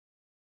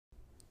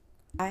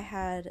I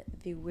had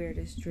the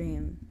weirdest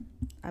dream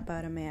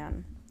about a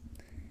man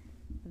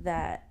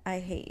that I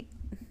hate.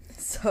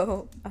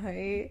 So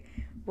I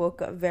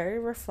woke up very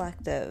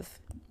reflective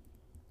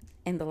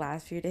in the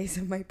last few days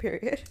of my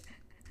period.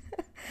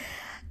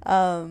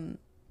 um,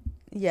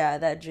 yeah,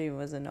 that dream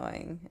was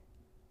annoying.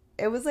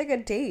 It was like a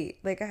date.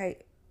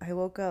 I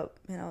woke up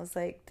and I was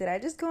like, did I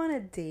just go on a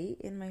date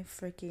in my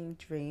freaking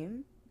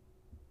dream?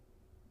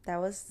 That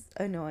was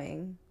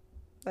annoying.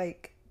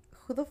 Like,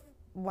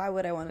 why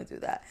would I want to do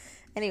that?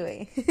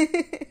 Anyway,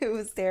 it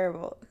was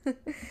terrible.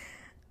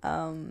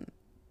 um,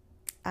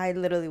 I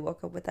literally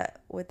woke up with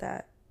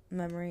that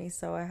memory,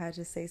 so I had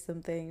to say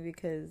something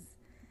because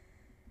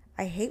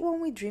I hate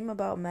when we dream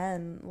about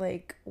men.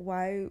 Like,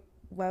 why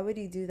would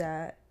you do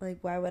that? Like,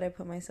 why would I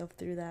put myself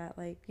through that?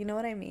 Like, you know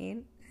what I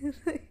mean?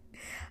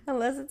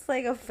 Unless it's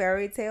like a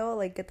fairy tale,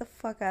 like get the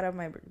fuck out of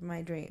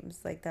my dreams.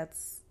 Like that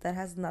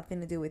has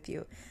nothing to do with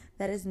you.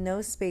 That is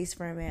no space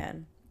for a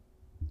man.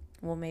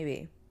 Well,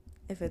 maybe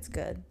if it's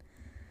good.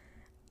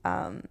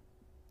 Um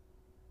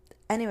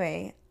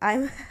anyway,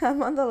 I'm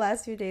on the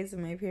last few days of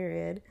my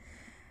period,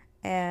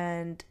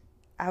 and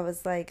I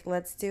was like,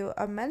 let's do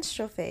a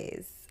menstrual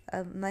phase.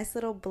 A nice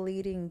little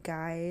bleeding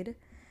guide.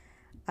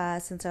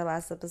 Since our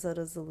last episode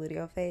was the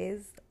luteal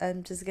phase,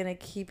 I'm just gonna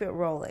keep it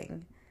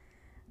rolling.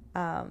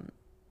 Um,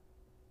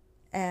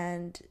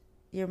 and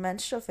your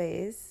menstrual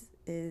phase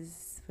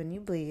is when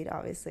you bleed,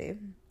 obviously,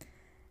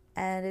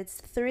 and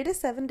it's 3 to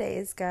 7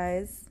 days,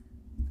 guys.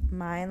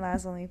 Mine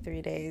lasts only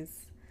 3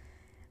 days,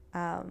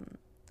 um,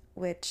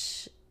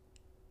 which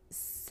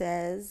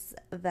says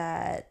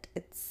that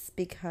it's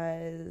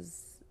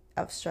because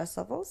of stress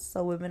levels.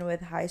 So women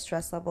with high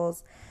stress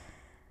levels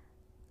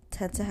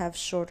tend to have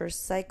shorter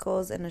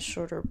cycles and a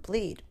shorter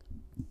bleed.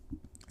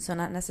 So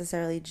not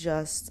necessarily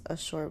just a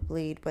short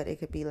bleed, but it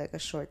could be like a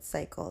short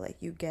cycle. Like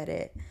you get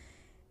it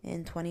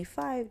in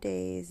 25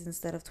 days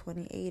instead of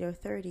 28 or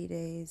 30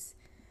 days.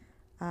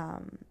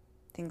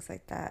 Things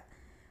like that.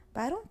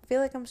 But I don't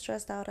feel like I'm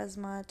stressed out as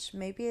much.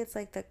 Maybe it's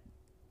like the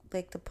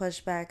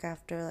pushback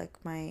after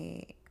like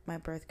my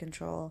birth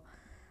control.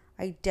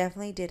 I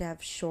definitely did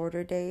have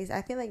shorter days.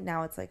 I feel like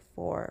now it's like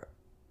 4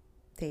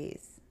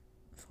 days.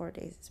 4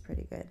 days is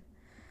pretty good.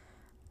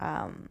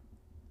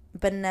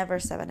 But never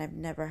 7. I've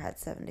never had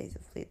 7 days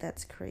of bleed.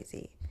 That's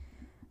crazy.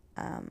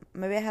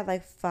 Maybe I had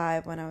like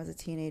 5 when I was a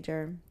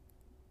teenager.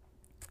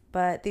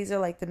 But these are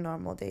like the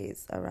normal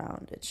days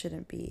around. It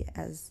shouldn't be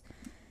as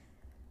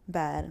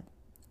bad.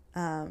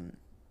 I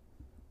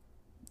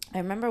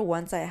remember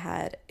once I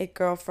had a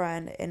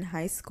girlfriend in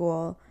high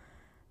school,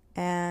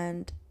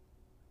 and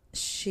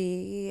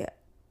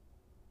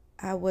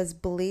I was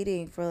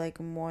bleeding for like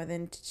more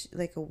than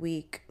like a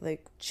week.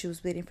 Like she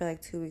was bleeding for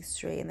like 2 weeks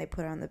straight, and they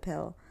put her on the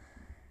pill.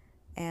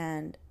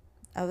 And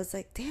I was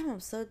like, damn,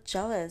 I'm so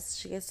jealous.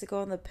 She gets to go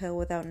on the pill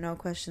without no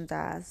questions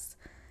asked.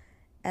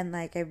 And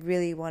like, I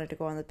really wanted to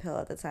go on the pill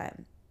at the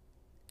time.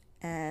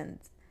 And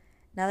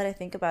now that I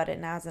think about it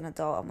now as an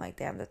adult, I'm like,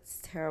 damn, that's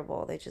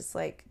terrible. They just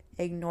like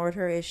ignored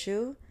her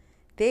issue.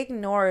 They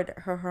ignored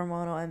her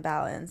hormonal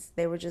imbalance.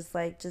 They were just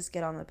like, just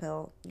get on the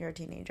pill. You're a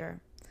teenager.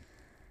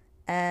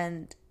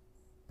 And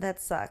that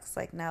sucks.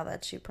 Like now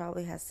that she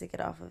probably has to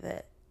get off of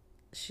it,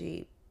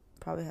 she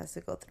probably has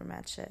to go through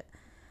mad shit.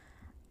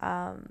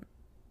 Well,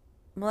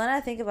 then I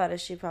think about it,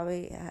 she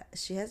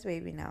has a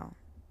baby now.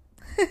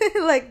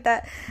 Like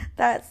that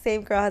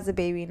same girl has a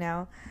baby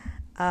now.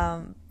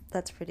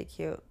 That's pretty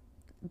cute.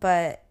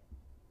 But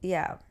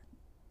yeah,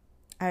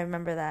 I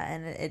remember that,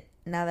 and it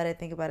now that I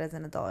think about it as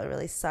an adult, it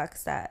really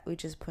sucks that we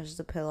just push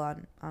the pill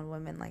on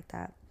women like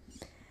that.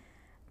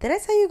 Did I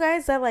tell you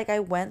guys that like I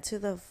went to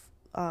the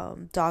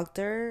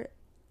doctor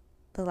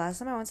the last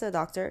time I went to the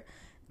doctor?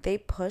 They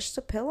pushed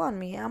a pill on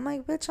me. I'm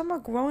like, bitch, I'm a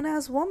grown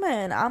ass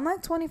woman. I'm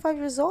like 25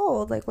 years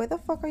old. Like, why the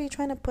fuck are you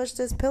trying to push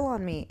this pill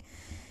on me?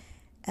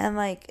 And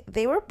like,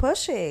 they were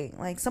pushing.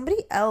 Like,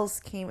 somebody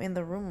else came in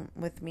the room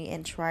with me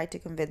and tried to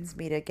convince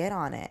me to get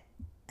on it.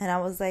 And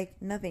I was like,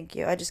 no, thank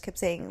you. I just kept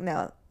saying,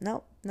 no,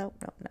 no, no,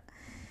 no,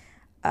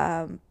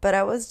 no. But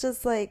I was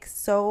just like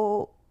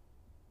so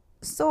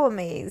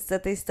amazed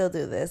that they still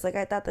do this. Like,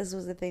 I thought this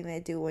was the thing they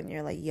do when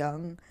you're like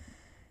young.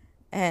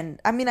 And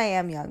I mean, I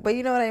am young, but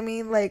you know what I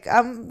mean? Like,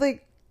 I'm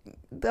like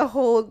the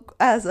whole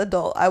as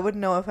adult, I would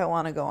know if I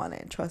want to go on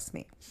it. Trust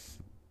me.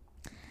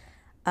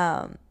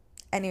 Um,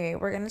 anyway,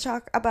 we're going to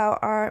talk about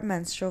our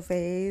menstrual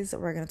phase.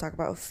 We're going to talk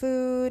about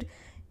food,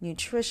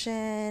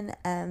 nutrition,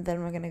 and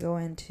then we're going to go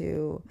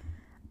into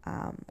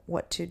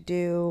what to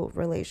do,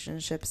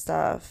 relationship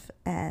stuff,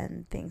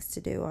 and things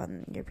to do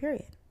on your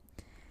period.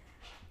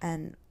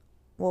 And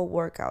we'll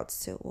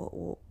workouts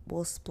too.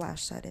 We'll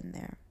splash that in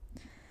there.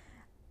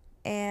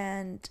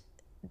 And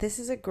this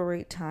is a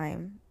great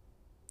time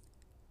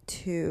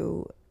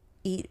to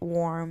eat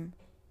warm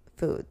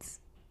foods.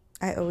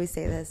 I always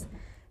say this.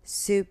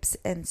 Soups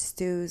and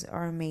stews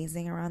are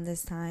amazing around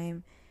this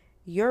time.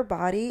 Your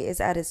body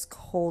is at its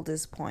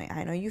coldest point.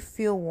 I know you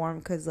feel warm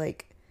because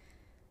like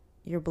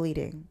you're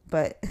bleeding,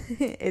 but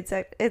it's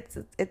at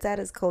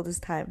its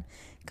coldest time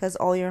because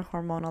all your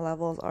hormonal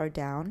levels are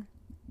down.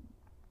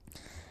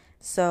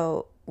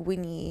 So we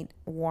need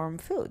warm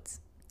foods.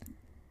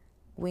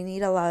 We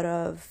need a lot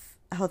of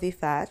healthy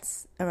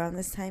fats around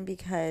this time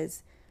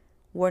because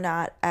we're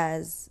not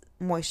as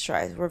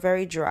moisturized. We're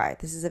very dry.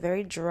 This is a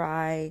very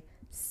dry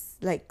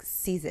like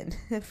season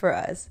for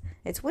us.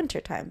 It's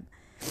winter time.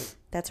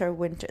 That's our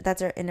winter.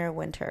 That's our inner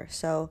winter.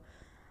 So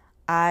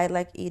I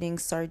like eating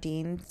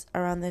sardines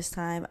around this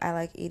time. I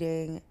like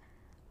eating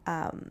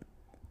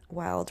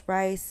wild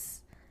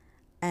rice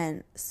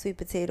and sweet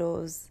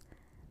potatoes.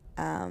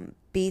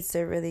 Beets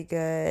are really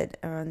good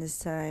around this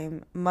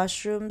time.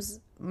 Mushrooms,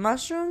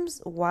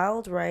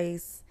 wild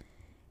rice,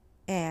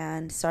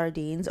 and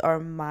sardines are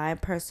my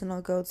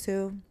personal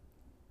go-to.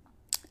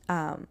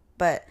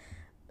 But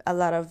a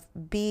lot of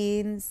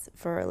beans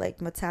for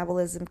like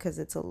metabolism because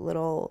it's a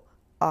little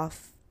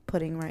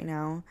off-putting right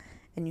now,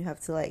 and you have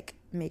to like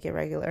make it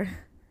regular.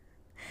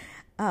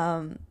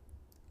 And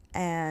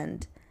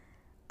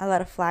a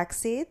lot of flax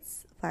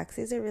seeds. Flax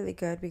seeds are really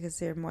good because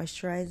they're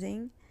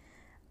moisturizing.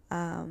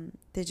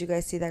 Did you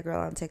guys see that girl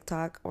on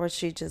TikTok where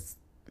she just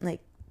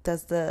like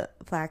does the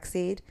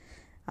flaxseed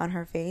on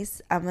her face?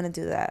 I'm gonna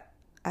do that.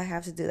 I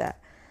have to do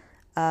that.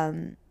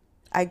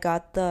 I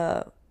got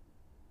the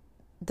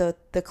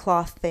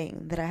cloth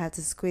thing that I had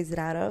to squeeze it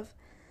out of.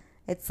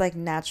 It's like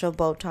natural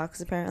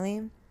Botox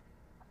apparently.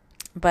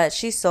 But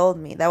she sold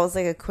me. That was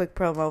like a quick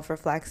promo for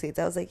flax seeds.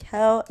 I was like,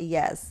 hell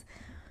yes.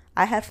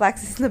 I had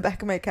flax seeds in the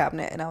back of my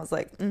cabinet and I was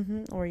like,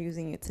 we're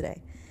using it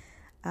today.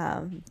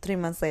 3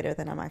 months later,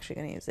 then I'm actually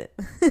going to use it.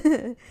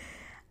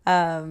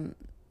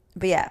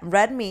 But yeah,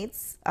 red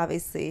meats,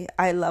 obviously.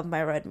 I love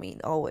my red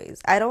meat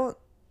always. I don't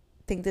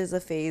think there's a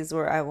phase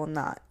where I will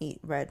not eat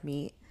red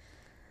meat.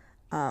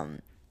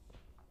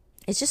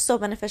 It's just so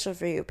beneficial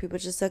for you. People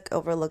just like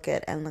overlook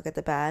it and look at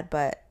the bad,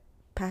 but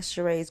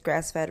pasture-raised,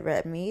 grass-fed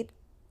red meat,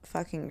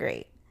 fucking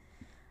great.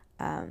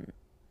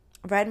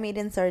 Red meat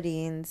and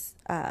sardines,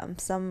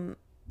 some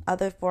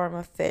other form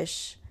of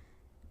fish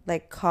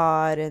like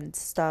cod and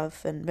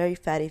stuff, and very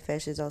fatty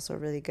fish is also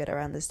really good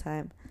around this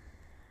time.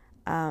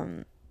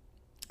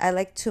 I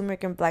like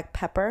turmeric and black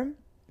pepper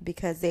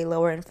because they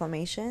lower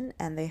inflammation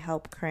and they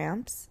help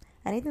cramps.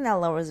 Anything that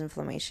lowers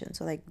inflammation.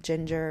 So like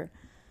ginger,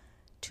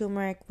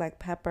 turmeric, black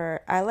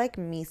pepper. I like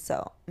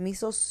miso.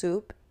 Miso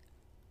soup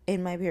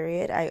in my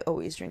period. I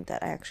always drink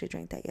that. I actually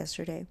drank that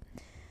yesterday.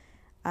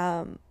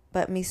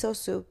 But miso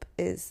soup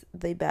is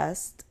the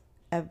best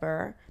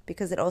ever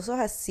because it also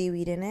has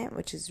seaweed in it,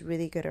 which is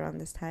really good around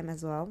this time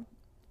as well.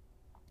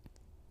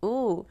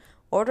 Ooh,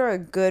 order a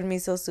good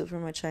miso soup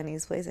from a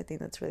Chinese place. I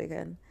think that's really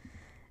good.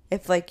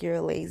 If like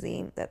you're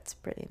lazy, that's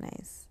pretty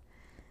nice.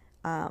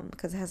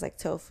 Because it has like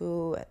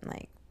tofu and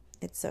like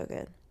it's so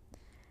good.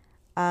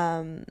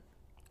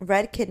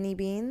 Red kidney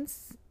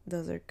beans,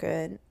 those are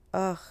good.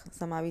 Ugh,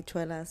 some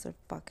habichuelas are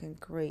fucking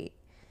great.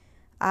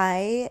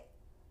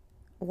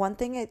 One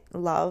thing I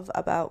love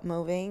about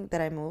moving,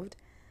 that I moved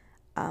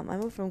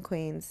from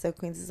Queens. So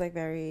Queens is like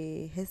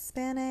very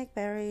Hispanic,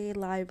 very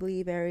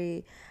lively,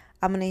 very,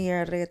 I'm gonna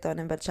hear reggaeton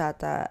and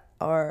bachata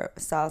or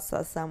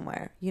salsa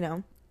somewhere, you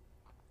know.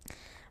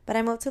 But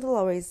I moved to the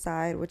Lower East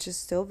Side, which is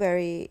still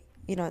very,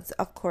 it's,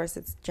 of course,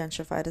 it's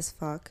gentrified as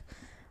fuck,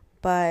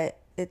 but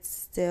it's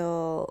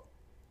still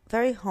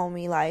very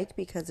homey-like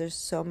because there's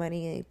so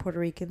many Puerto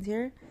Ricans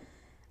here.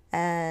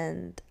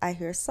 And I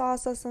hear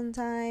salsa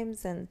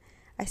sometimes, and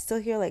I still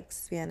hear like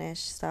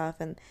Spanish stuff,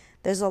 and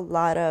there's a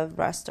lot of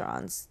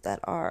restaurants that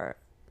are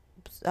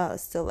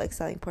still like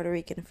selling Puerto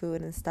Rican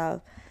food and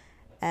stuff.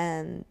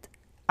 And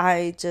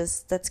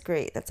that's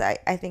great.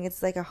 I think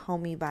it's like a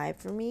homey vibe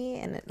for me,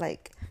 and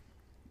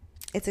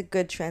it's a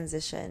good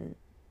transition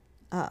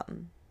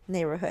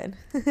neighborhood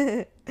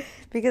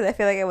because I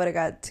feel like I would have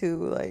got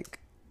too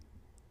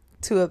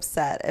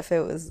upset if it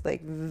was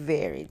like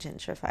very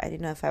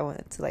gentrified, if I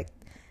went to like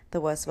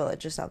the West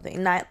Village or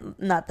something. Not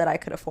that I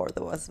could afford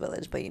the West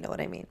Village, but you know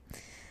what I mean.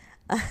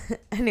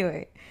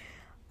 Anyway,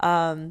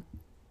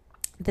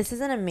 this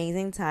is an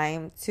amazing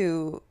time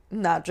to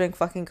not drink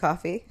fucking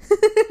coffee.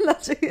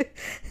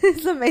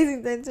 It's an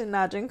amazing time to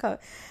not drink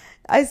coffee.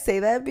 I say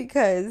that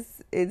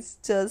because it's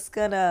just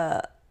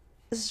gonna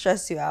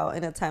stress you out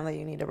in a time that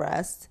you need to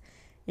rest.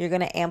 You're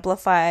gonna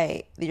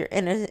amplify your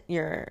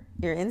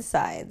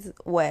insides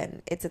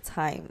when it's a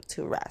time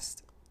to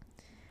rest.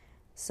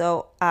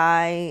 So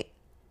I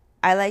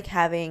like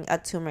having a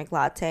turmeric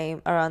latte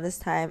around this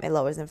time. It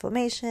lowers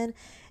inflammation.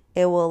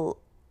 It will,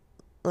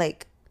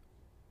 like,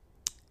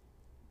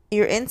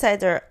 your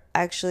insides are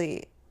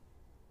actually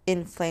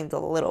inflamed a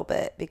little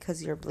bit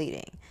because you're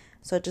bleeding.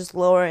 So just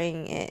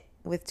lowering it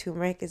with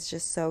turmeric is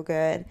just so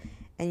good.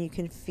 And you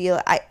can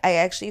feel, I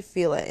actually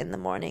feel it in the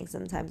morning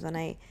sometimes when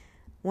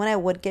I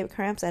would get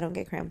cramps. I don't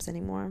get cramps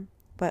anymore.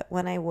 But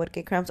when I would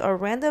get cramps or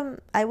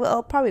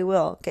probably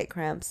will get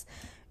cramps.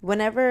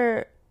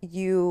 Whenever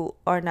you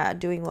are not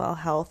doing well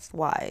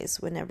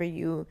health-wise, whenever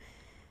you,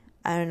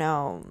 I don't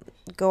know,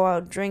 go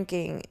out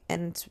drinking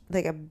and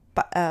like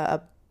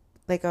a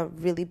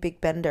really big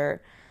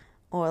bender,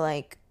 or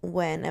like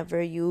whenever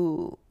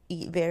you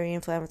eat very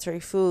inflammatory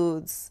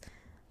foods,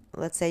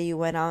 let's say you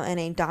went out and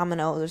ate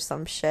Domino's or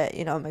some shit,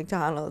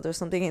 McDonald's or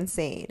something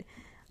insane,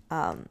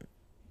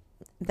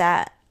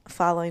 that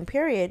following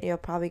period, you'll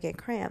probably get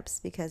cramps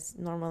because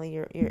normally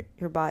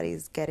your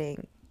body's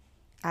getting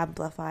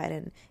amplified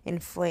and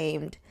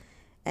inflamed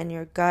and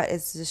your gut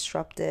is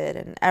disrupted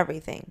and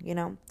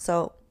everything.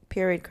 So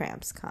period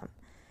cramps come.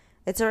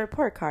 It's a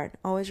report card.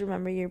 Always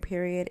remember your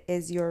period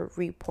is your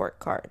report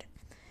card.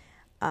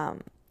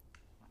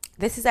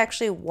 This is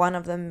actually one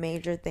of the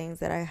major things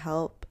that I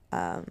help.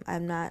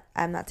 I'm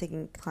not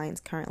taking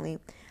clients currently,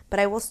 but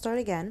I will start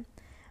again.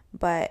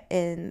 But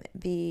in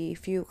the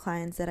few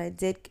clients that I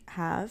did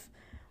have,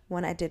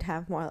 when I did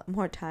have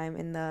more time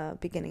in the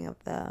beginning of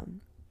the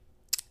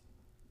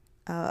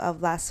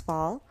of last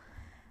fall,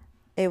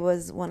 it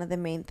was one of the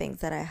main things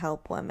that I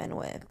help women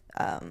with,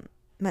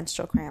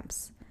 menstrual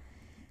cramps.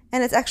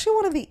 And it's actually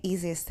one of the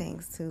easiest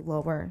things to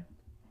lower,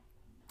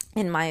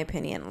 in my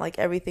opinion. Like,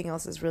 everything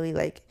else is really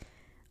like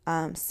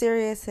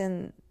serious,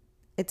 and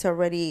it's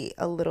already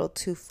a little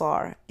too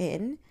far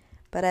in.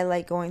 But I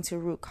like going to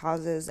root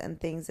causes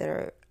and things that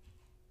are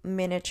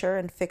miniature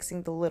and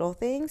fixing the little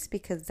things,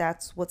 because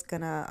that's what's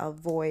gonna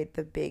avoid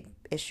the big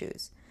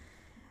issues.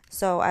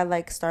 So I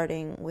like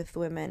starting with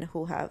women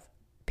who have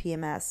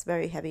PMS,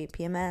 very heavy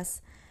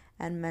PMS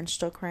and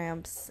menstrual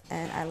cramps,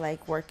 and I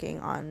like working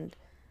on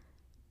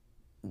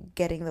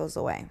getting those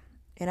away,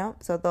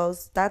 so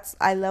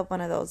I love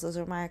one of those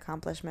are my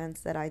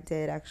accomplishments, that I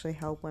did actually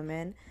help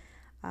women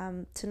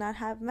to not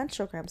have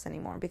menstrual cramps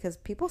anymore, because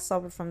people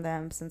suffer from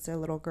them since they're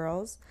little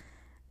girls,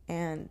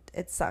 and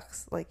it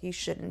sucks. Like, you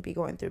shouldn't be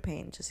going through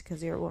pain just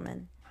because you're a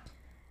woman.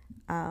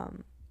 But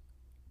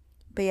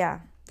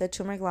yeah, the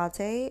turmeric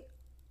latte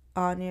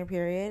on your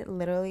period,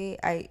 literally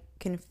I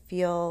can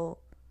feel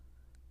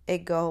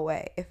it go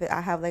away. If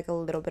I have like a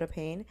little bit of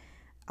pain,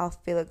 I'll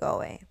feel it go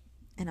away,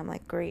 and I'm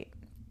like, great.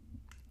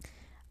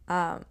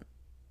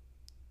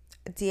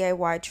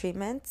 DIY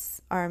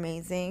treatments are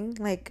amazing.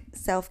 Like,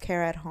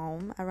 self-care at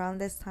home around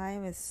this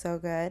time is so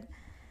good.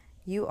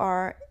 You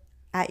are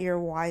at your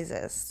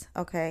wisest,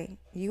 okay?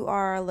 You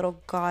are a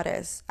little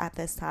goddess at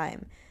this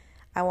time.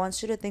 I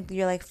want you to think that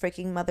you're like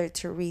freaking Mother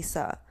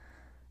Teresa,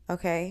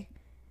 okay?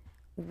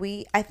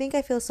 I think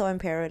I feel so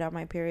empowered on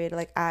my period.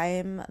 Like,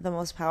 I'm the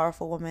most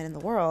powerful woman in the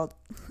world.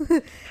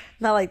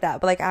 Not like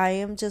that, but like,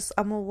 I'm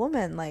a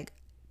woman. Like,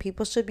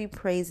 people should be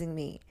praising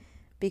me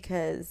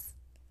because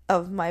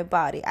of my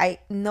body.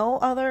 No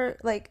other,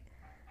 like,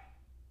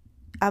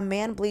 a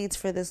man bleeds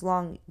for this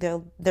long,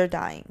 they're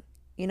dying.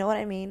 You know what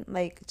I mean?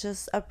 Like,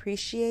 just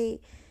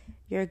appreciate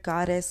your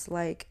goddess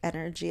like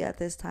energy at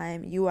this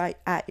time. You are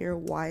at your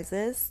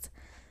wisest.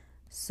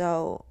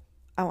 So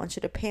I want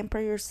you to pamper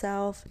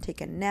yourself,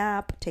 take a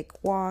nap,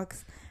 take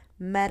walks,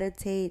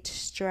 meditate,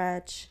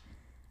 stretch,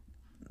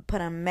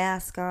 put a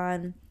mask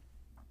on,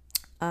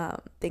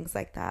 things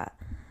like that.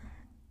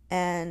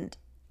 And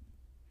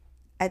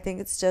I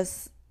think it's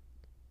just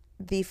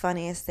the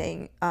funniest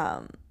thing,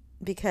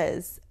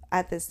 because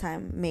at this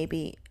time,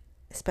 maybe,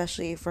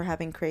 especially if we're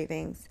having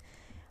cravings.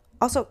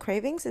 Also,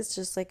 cravings is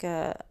just like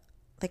an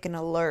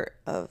alert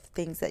of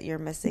things that you're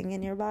missing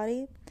in your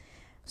body.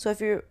 So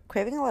if you're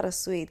craving a lot of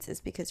sweets, it's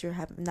because you're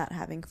not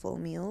having full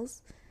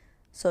meals.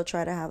 So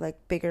try to have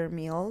like bigger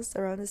meals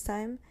around this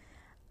time.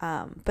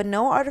 But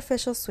no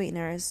artificial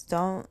sweeteners.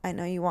 I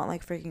know you want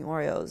like freaking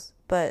Oreos,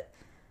 but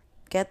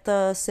get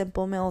the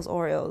Simple Mills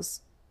Oreos.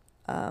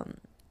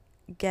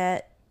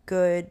 Get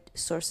good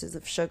sources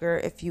of sugar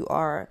if you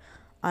are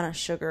on a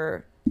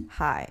sugar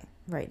high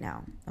right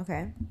now,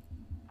 okay?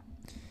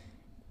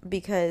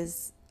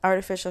 Because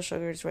artificial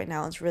sugars right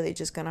now is really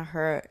just gonna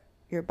hurt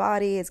your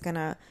body. It's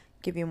gonna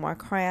give you more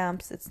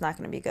cramps. It's not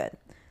gonna be good.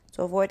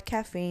 So avoid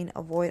caffeine,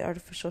 avoid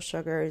artificial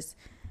sugars.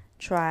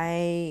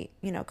 Try,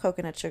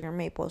 coconut sugar,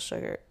 maple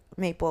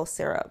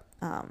syrup,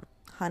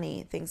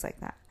 honey, things like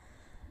that.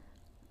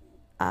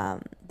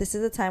 This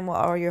is a time where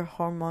all your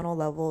hormonal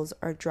levels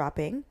are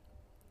dropping.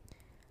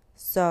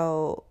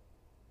 So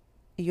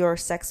your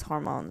sex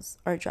hormones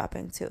are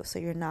dropping too. So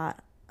you're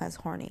not as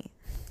horny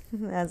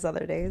as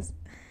other days.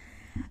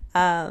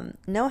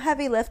 No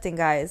heavy lifting,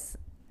 guys.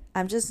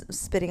 I'm just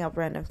spitting up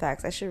random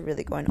facts. I should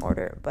really go in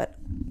order, but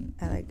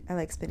I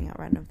like spitting out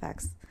random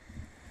facts.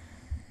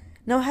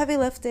 No heavy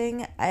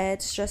lifting.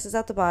 It stresses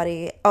out the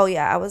body. Oh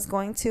yeah, I'm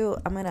going to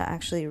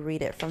actually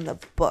read it from the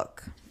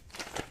book.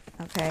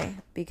 Okay?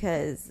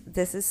 Because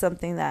this is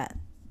something that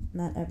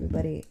not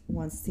everybody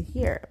wants to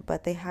hear,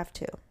 but they have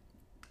to.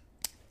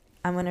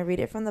 I'm going to read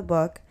it from the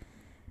book,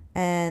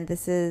 and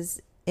this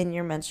is In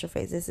Your Menstrual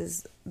Phase. This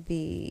is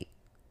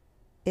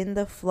In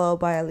the Flow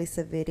by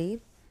Alisa Vitti.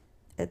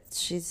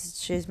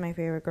 She's my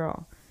favorite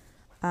girl.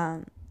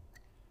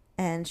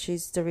 And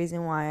she's the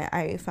reason why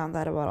I found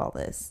out about all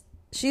this.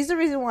 She's the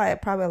reason why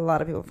probably a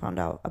lot of people found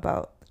out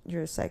about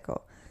your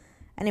cycle.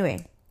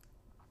 Anyway,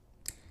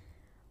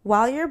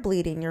 while you're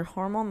bleeding, your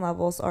hormone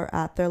levels are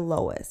at their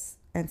lowest,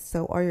 and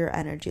so are your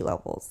energy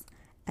levels.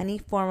 Any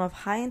form of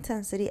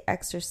high-intensity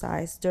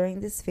exercise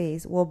during this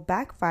phase will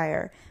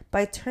backfire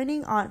by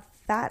turning on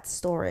fat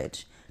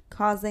storage,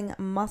 causing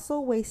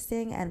muscle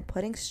wasting and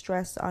putting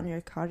stress on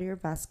your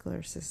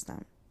cardiovascular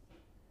system.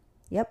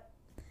 Yep.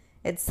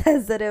 It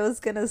says that it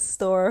was going to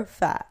store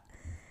fat.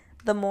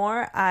 The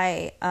more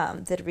I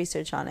did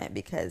research on it,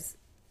 because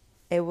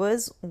it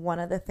was one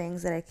of the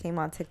things that I came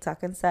on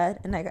TikTok and said,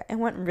 and I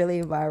went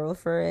really viral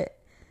for it.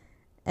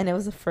 And it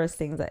was the first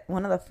things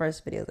one of the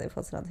first videos I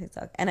posted on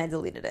TikTok, and I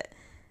deleted it.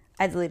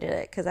 I deleted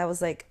it because I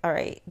was like, all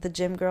right, the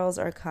gym girls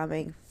are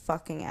coming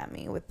fucking at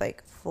me with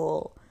like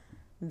full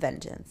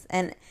vengeance.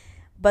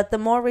 But the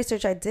more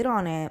research I did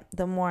on it,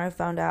 the more I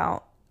found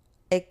out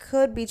it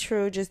could be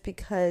true, just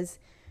because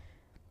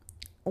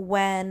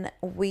when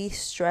we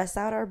stress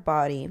out our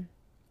body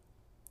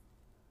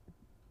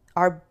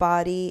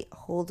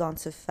holds on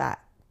to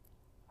fat.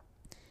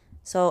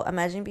 So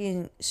imagine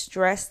being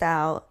stressed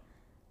out,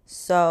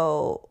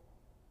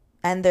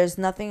 and there's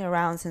nothing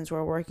around since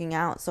we're working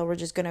out, so we're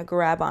just gonna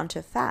grab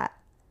onto fat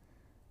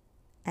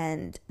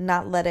and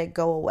not let it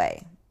go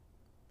away.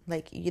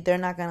 Like, they're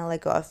not gonna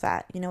let go of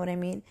fat, you know what I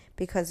mean?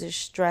 Because they're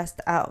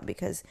stressed out,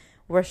 because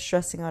we're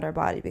stressing out our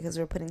body, because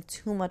we're putting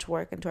too much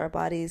work into our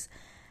bodies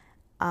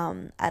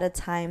at a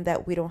time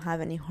that we don't have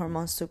any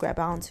hormones to grab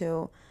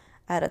onto,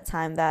 at a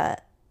time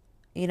that,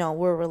 you know,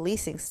 we're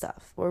releasing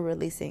stuff, we're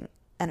releasing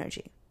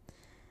energy.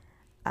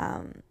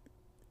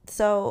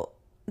 So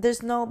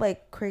there's no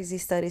like crazy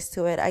studies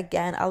to it.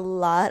 Again, a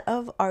lot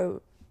of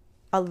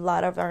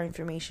our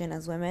information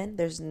as women,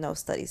 there's no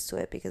studies to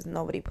it, because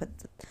nobody put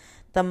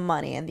the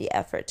money and the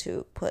effort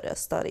to put a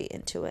study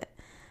into it,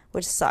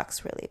 which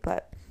sucks really.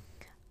 But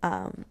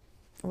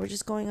we're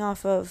just going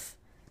off of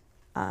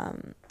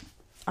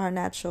our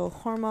natural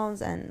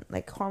hormones and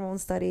like hormone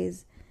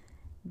studies.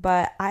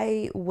 But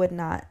I would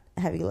not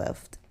heavy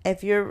lift.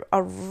 If you're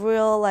a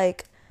real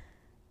like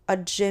a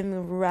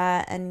gym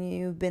rat and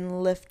you've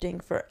been lifting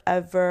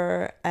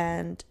forever,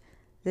 and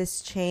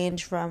this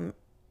change from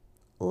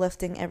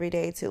lifting every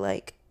day to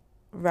like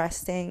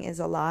resting is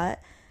a lot,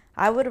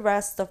 I would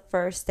rest the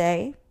first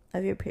day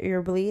of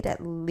your bleed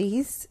at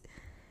least,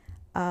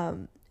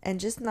 and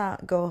just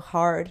not go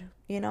hard,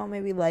 you know,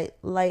 maybe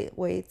light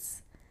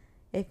weights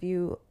if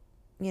you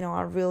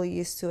are really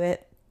used to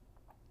it.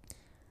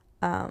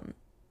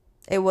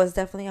 It was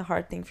definitely a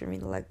hard thing for me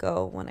to let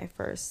go when I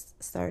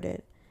first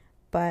started,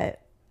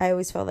 but I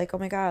always felt like, oh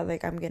my God,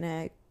 like I'm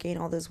gonna gain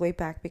all this weight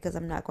back because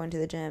I'm not going to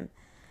the gym.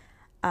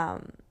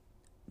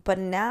 But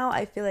now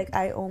I feel like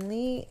I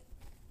only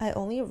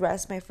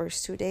rest my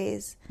first 2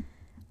 days.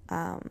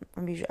 I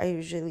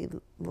usually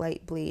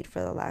light bleed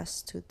for the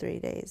last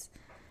 2-3 days,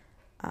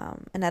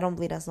 and I don't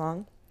bleed as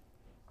long.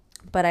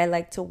 But I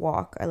like to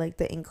walk. I like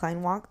the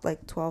incline walk,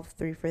 like 12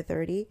 3 for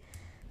 30.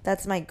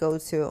 That's my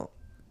go-to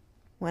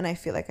when I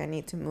feel like I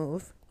need to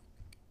move,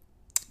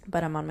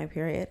 but I'm on my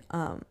period.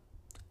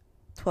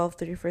 12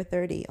 3 for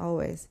 30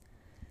 always.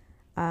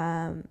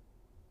 In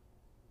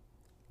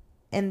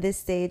this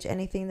stage,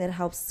 anything that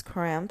helps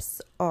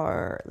cramps,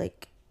 or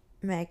like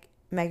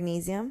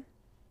magnesium.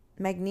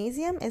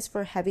 Magnesium is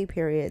for heavy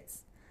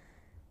periods.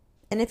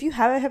 And if you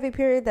have a heavy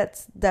period,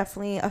 that's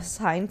definitely a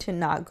sign to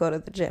not go to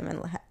the gym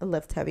and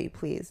lift heavy,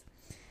 please.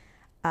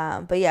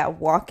 But yeah,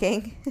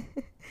 walking,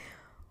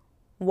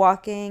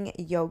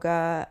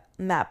 yoga,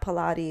 mat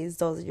Pilates,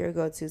 those are your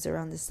go-tos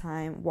around this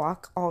time.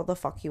 Walk all the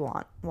fuck you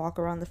want. Walk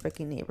around the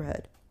freaking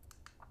neighborhood.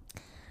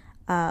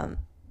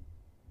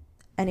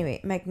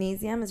 Anyway,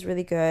 magnesium is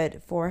really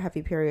good for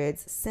heavy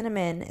periods.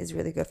 Cinnamon is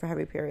really good for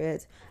heavy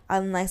periods. A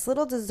nice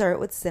little dessert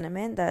with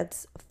cinnamon,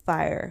 that's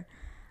fire.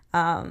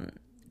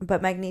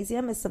 But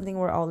magnesium is something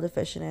we're all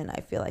deficient in.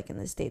 I feel like in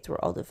the States, we're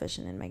all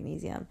deficient in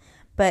magnesium.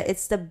 But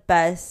it's the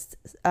best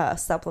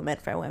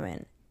supplement for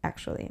women,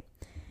 actually.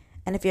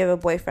 And if you have a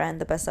boyfriend,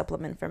 the best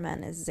supplement for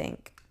men is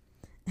zinc.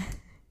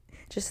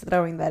 Just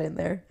throwing that in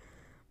there.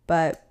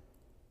 But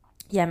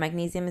yeah,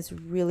 magnesium is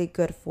really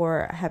good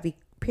for heavy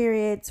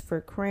periods, for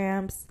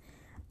cramps.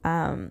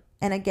 And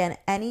again,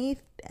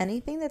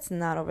 anything that's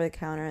not over the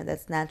counter,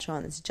 that's natural,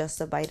 and it's just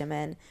a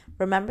vitamin,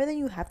 remember that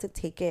you have to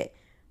take it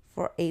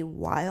for a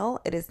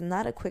while. It is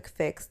not a quick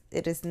fix.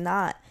 It is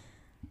not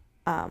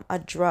a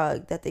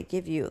drug that they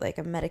give you, like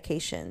a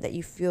medication that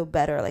you feel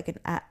better, like an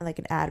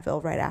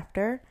Advil right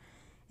after.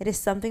 It is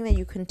something that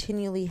you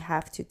continually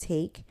have to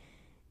take,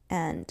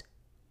 and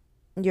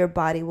your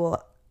body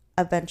will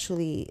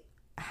eventually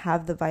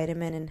have the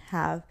vitamin and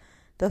have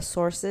the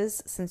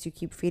sources, since you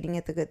keep feeding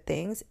it the good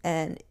things,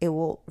 and it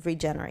will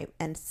regenerate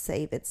and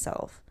save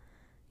itself.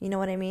 You know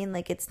what I mean?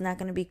 Like, it's not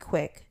going to be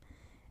quick,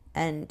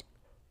 and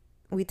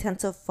we tend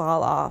to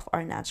fall off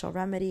our natural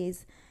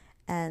remedies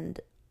and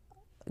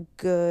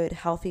good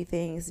healthy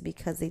things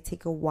because they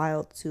take a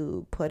while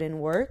to put in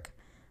work,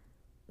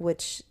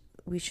 which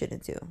we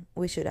shouldn't do.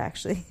 We should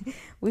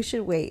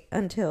wait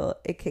until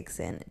it kicks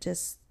in.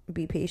 Just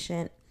be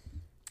patient,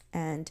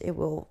 and it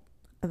will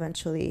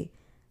eventually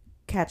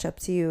catch up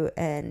to you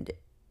and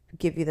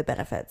give you the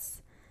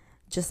benefits,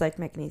 just like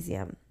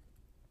magnesium.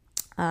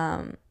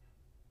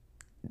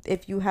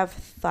 If you have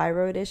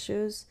thyroid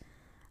issues,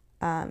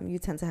 you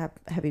tend to have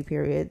heavy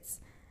periods,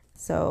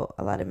 so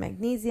a lot of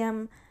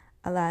magnesium.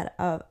 a lot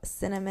of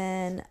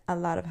cinnamon, a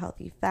lot of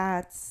healthy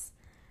fats.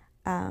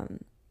 And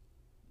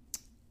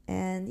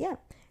yeah,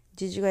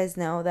 did you guys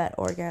know that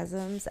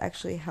orgasms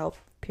actually help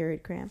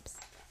period cramps?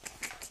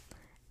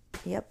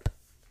 Yep.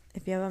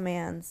 If you have a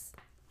man's,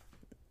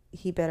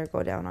 he better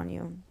go down on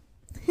you.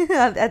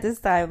 At this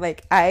time,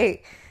 like,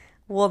 I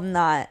will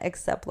not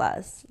accept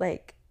less.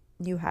 Like,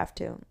 you have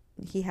to.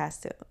 He has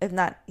to. If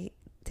not,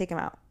 take him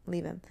out.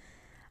 Leave him.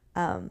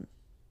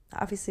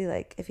 Obviously,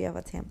 like, if you have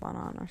a tampon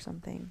on or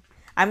something.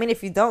 I mean,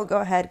 if you don't, go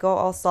ahead. Go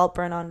all salt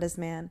burn on this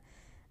man.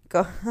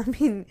 Go. I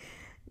mean,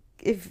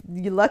 if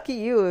you're lucky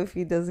you if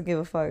he doesn't give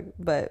a fuck.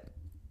 But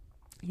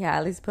yeah,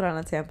 at least put on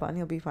a tampon.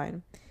 He'll be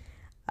fine.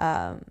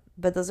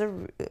 But those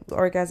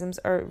orgasms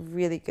are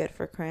really good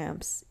for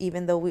cramps.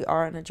 Even though we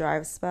are in a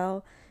dry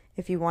spell,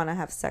 if you want to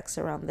have sex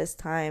around this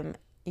time,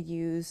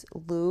 use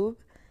lube.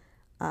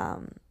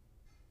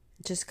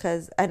 Just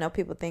because I know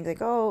people think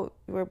like, oh,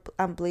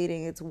 I'm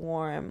bleeding, it's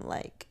warm,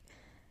 like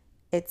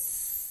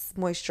it's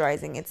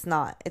moisturizing. It's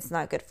not. It's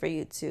not good for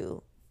you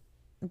to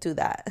do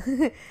that.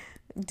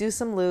 Do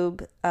some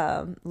lube.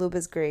 Lube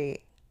is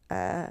great.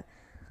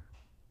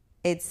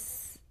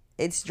 It's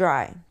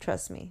dry.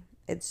 Trust me.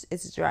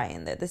 It's dry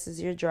in there. This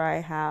is your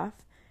dry half.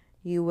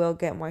 You will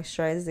get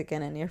moisturized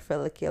again in your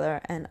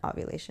follicular and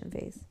ovulation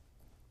phase.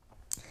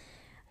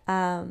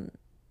 But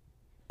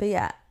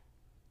yeah,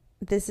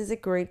 this is a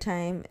great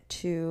time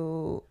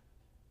to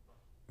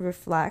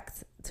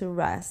reflect, to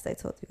rest. I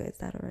told you guys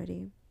that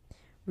already.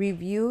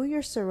 Review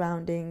your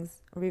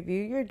surroundings.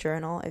 Review your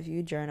journal. If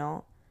you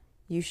journal,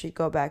 you should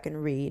go back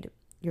and read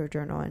your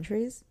journal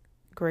entries.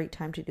 Great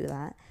time to do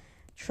that.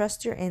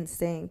 Trust your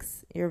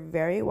instincts. You're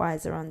very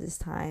wise around this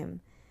time.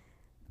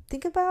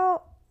 Think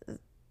that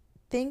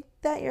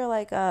you're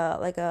like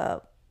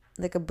a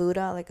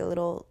Buddha, like a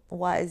little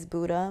wise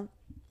Buddha,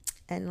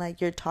 and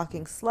like you're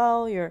talking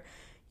slow, you're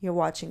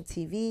watching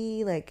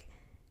TV, like,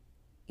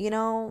 you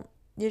know,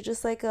 you're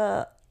just like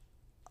a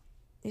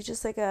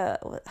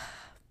Buddha,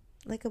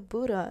 like a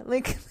Buddha,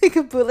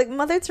 like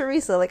Mother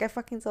Teresa, like I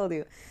fucking told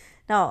you.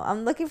 No,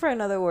 I'm looking for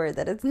another word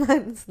that it's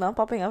not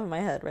popping up in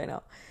my head right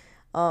now.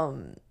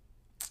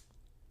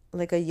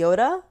 Like a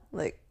Yoda,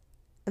 like,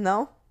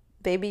 no,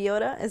 Baby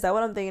Yoda. Is that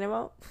what I'm thinking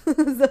about?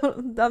 So,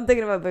 I'm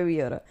thinking about Baby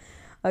Yoda.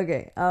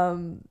 Okay.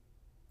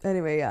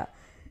 Anyway, yeah.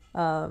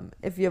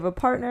 If you have a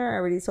partner, I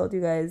already told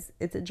you guys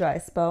it's a dry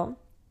spell.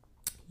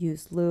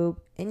 Use lube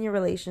in your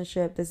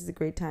relationship. This is a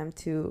great time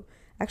to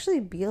actually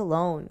be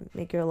alone.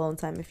 Make your alone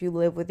time. If you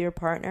live with your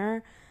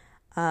partner,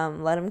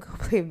 let him go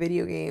play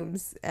video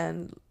games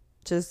and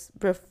just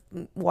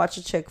watch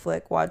a chick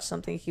flick. Watch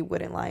something he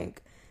wouldn't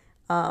like.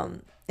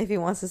 If he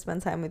wants to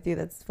spend time with you,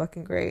 that's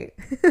fucking great.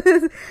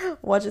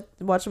 Watch a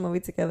movie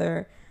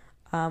together.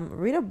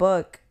 Read a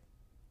book.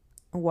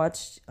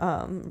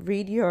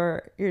 Read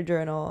your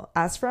journal.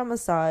 Ask for a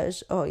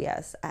massage. Oh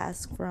yes,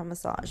 ask for a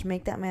massage.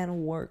 Make that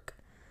man work.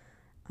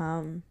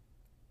 And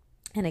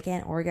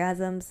again,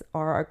 orgasms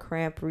are a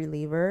cramp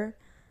reliever,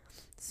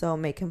 so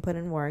make him put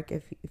in work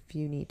if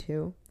you need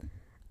to.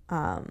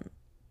 And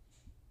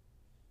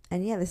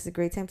yeah, this is a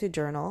great time to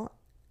journal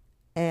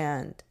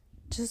and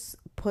just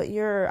put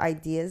your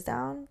ideas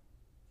down.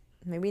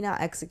 Maybe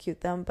not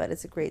execute them, but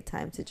it's a great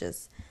time to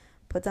just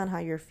put down how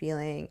you're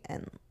feeling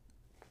and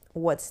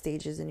what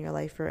stages in your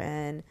life you're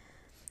in.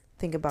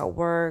 Think about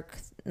work.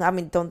 I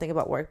mean, don't think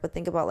about work, but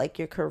think about like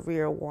your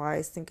career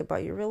wise. Think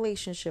about your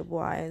relationship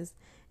wise.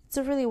 It's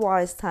a really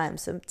wise time.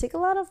 So take a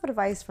lot of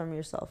advice from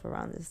yourself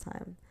around this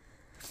time.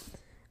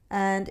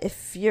 And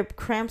if your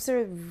cramps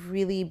are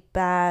really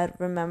bad,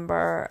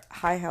 remember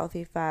high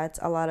healthy fats,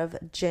 a lot of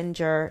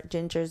ginger.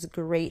 Ginger is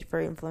great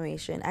for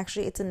inflammation.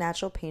 Actually, it's a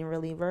natural pain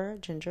reliever,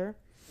 ginger.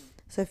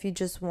 So if you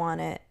just want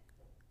it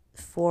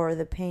for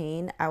the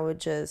pain, I would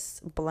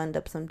just blend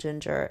up some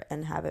ginger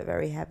and have it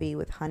very heavy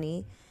with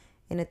honey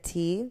in a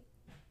tea.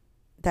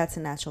 That's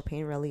a natural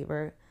pain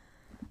reliever.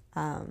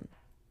 And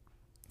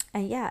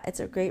yeah, it's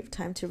a great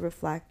time to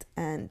reflect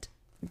and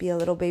be a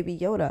little baby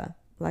Yoda.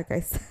 Like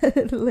I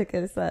said,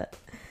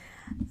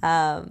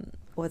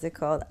 what's it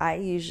called?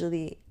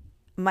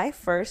 My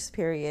first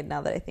period,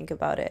 now that I think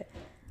about it,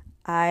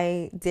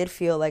 I did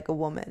feel like a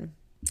woman.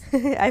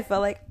 I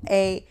felt like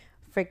a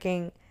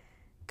freaking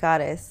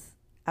goddess.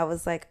 I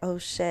was like, oh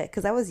shit,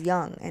 because I was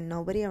young and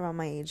nobody around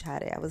my age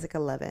had it. I was like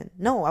 11.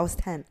 No, I was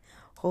 10.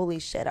 Holy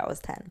shit, I was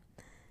 10.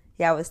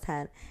 Yeah, I was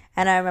 10.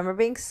 And I remember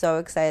being so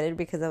excited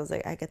because I was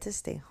like, I get to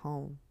stay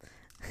home.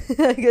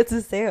 I get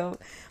to stay home.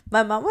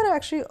 My mom would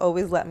actually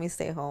always let me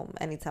stay home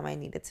anytime I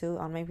needed to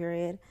on my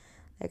period.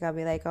 Like, I'll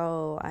be like,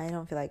 oh, I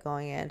don't feel like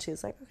going in. She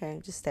was like,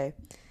 okay, just stay.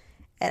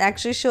 And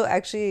actually, she'll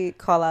actually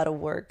call out of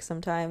work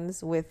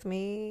sometimes with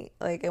me,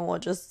 like, and we'll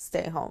just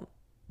stay home.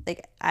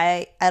 Like,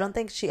 I don't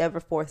think she ever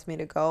forced me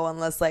to go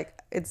unless,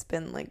 like, it's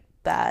been, like,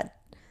 bad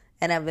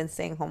and I've been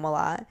staying home a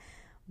lot.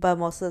 But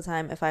most of the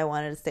time, if I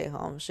wanted to stay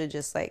home, she'd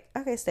just, like,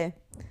 okay, stay.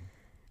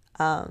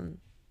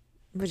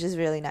 Which is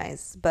really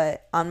nice.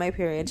 But on my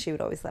period, she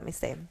would always let me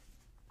stay.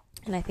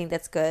 And I think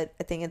that's good.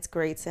 I think it's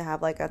great to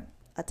have, like, a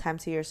time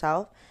to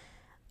yourself.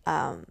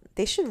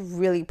 They should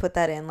really put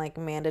that in like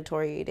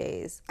mandatory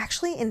days.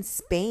 Actually, in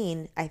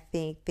Spain, I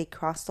think they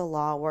crossed a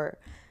law where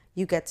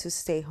you get to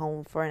stay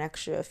home for an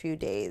extra few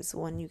days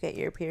when you get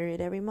your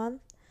period every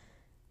month,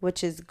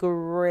 which is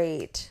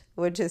great,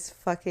 which is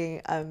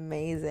fucking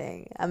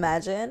amazing.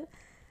 Imagine,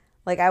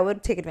 like, I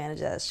would take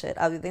advantage of that shit.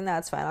 I'll be thinking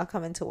that's fine. I'll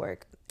come into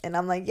work and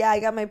I'm like, yeah, I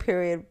got my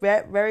period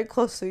very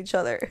close to each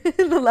other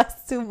in the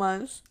last 2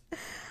 months.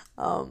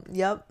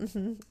 Yep.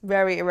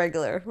 Very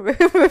irregular.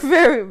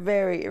 Very,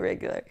 very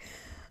irregular.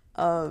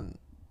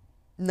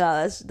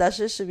 No, that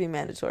shit should be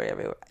mandatory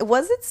everywhere.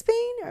 Was it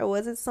Spain or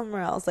was it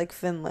somewhere else, like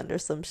Finland or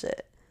some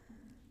shit?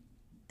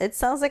 It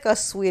sounds like a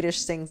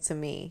Swedish thing to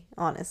me,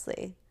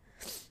 honestly.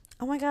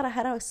 Oh my god, I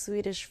had a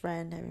Swedish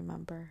friend, I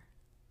remember.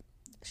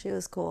 She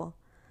was cool.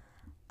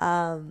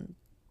 Um,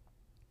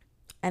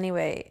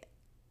 anyway,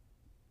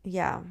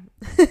 yeah.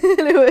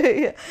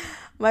 Anyway,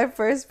 my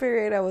first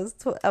period, I was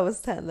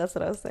 10. That's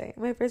what I was saying.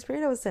 My first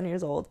period, I was 10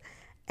 years old,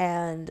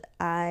 and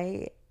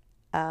I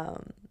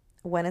um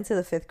went into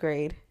the fifth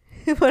grade.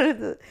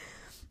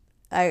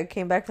 I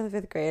came back from the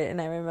fifth grade, and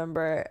I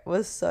remember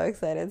was so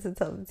excited to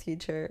tell the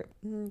teacher,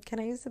 "Can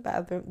I use the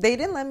bathroom?" They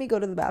didn't let me go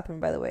to the bathroom,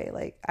 by the way.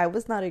 Like, I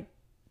was not a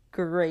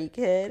great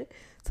kid,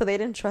 so they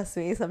didn't trust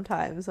me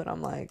sometimes when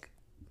I'm like,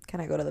 "Can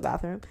I go to the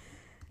bathroom?"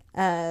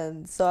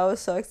 And so I was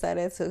so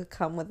excited to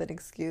come with an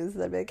excuse.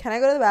 I'd be like, "Can I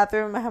go to the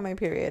bathroom? I have my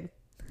period."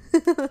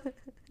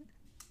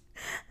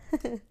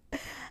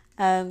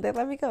 And they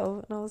let me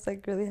go, and I was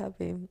like really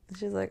happy.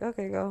 She's like,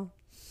 "Okay, go."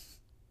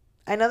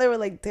 I know they were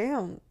like,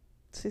 "Damn,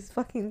 she's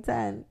fucking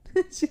 10."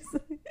 She's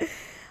like,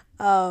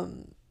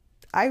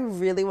 I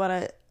really want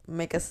to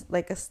make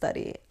a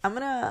study. I'm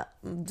gonna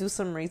do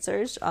some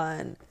research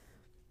on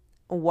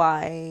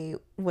why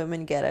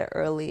women get it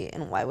early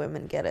and why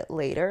women get it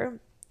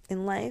later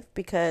in life,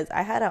 because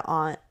I have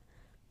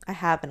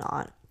an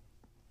aunt.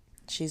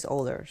 She's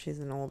older. She's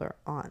an older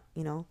aunt,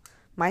 you know.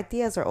 My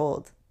tias are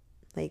old.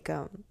 Like,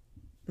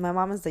 my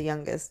mom is the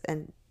youngest,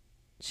 and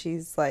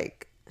she's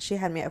like, she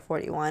had me at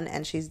 41,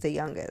 and she's the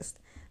youngest.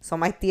 So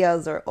my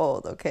tias are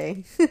old,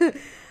 okay?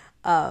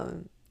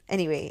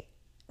 Anyway,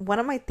 one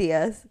of my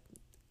tias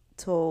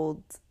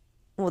told,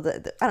 well,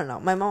 I don't know.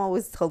 My mom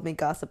always told me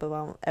gossip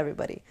about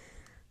everybody.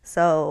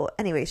 So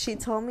anyway, she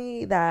told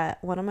me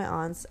that one of my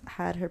aunts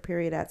had her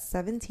period at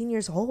 17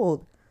 years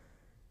old.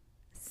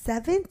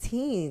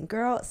 17,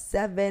 girl,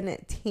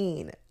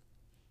 17.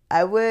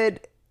 I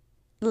would,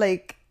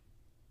 like,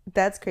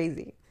 that's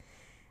crazy.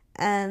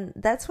 And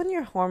that's when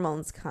your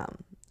hormones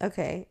come.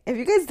 Okay. If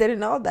you guys didn't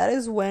know, that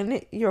is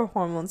when your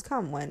hormones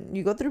come. When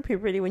you go through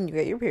puberty, when you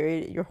get your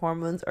period, your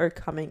hormones are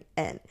coming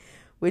in,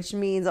 which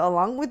means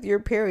along with your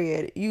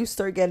period, you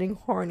start getting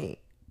horny.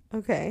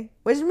 Okay.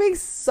 Which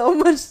makes so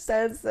much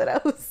sense that I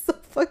was so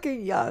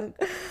fucking young.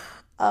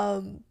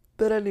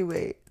 But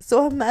anyway,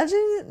 so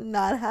imagine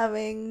not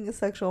having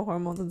sexual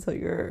hormones until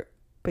you're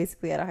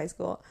basically out of high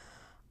school.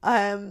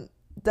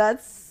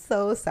 That's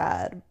so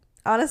sad.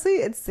 Honestly,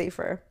 it's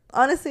safer.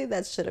 Honestly,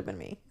 that should have been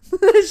me.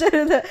 Should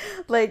have,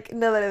 like,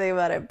 now that I think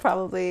about it,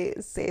 probably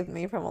saved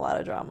me from a lot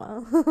of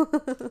drama.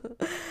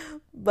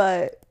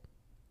 But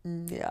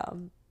yeah,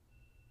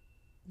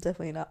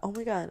 definitely not. Oh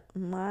my god,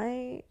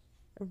 my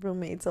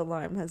roommate's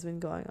alarm has been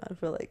going on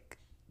for like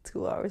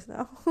 2 hours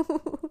now.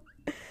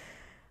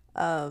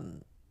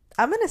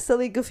 I'm in a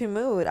silly, goofy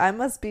mood. I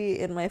must be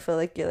in my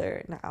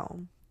follicular now.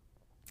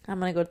 I'm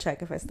gonna go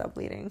check if I stop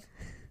bleeding.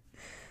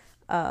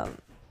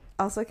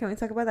 Also, can we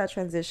talk about that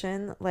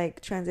transition?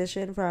 Like,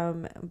 transition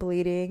from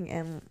bleeding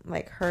and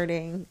like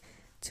hurting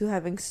to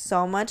having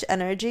so much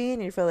energy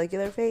in your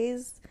follicular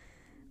phase.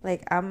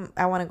 Like, I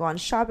want to go on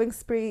shopping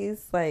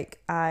sprees.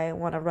 Like, I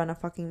want to run a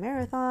fucking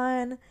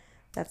marathon.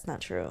 That's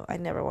not true. I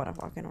never want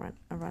to fucking run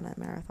a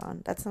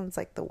marathon. That sounds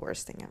like the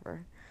worst thing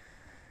ever.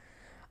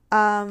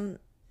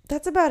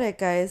 That's about it,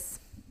 guys.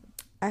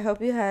 I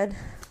hope you had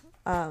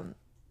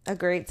a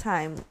great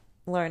time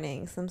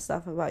learning some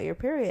stuff about your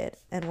period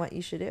and what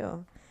you should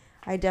do.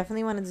 I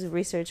definitely want to do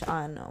research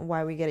on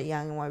why we get it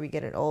young and why we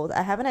get it old.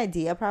 I have an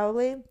idea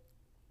probably,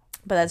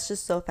 but that's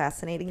just so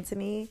fascinating to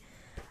me,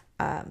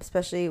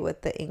 especially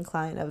with the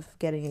incline of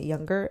getting it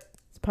younger.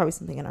 It's probably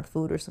something in our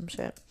food or some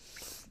shit.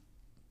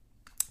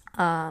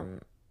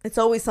 It's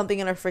always something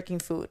in our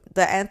freaking food.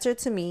 The answer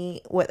to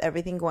me with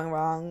everything going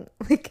wrong,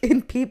 like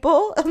in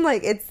people, I'm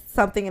like, it's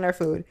something in our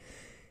food.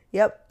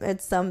 Yep,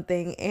 it's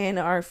something in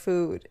our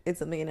food. It's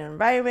something in our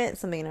environment,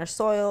 something in our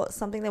soil,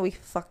 something that we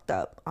fucked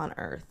up on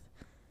Earth,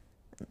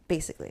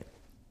 basically.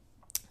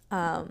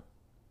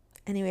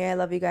 Anyway, I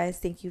love you guys.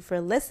 Thank you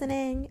for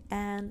listening,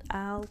 and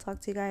I'll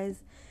talk to you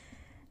guys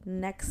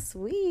next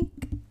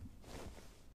week.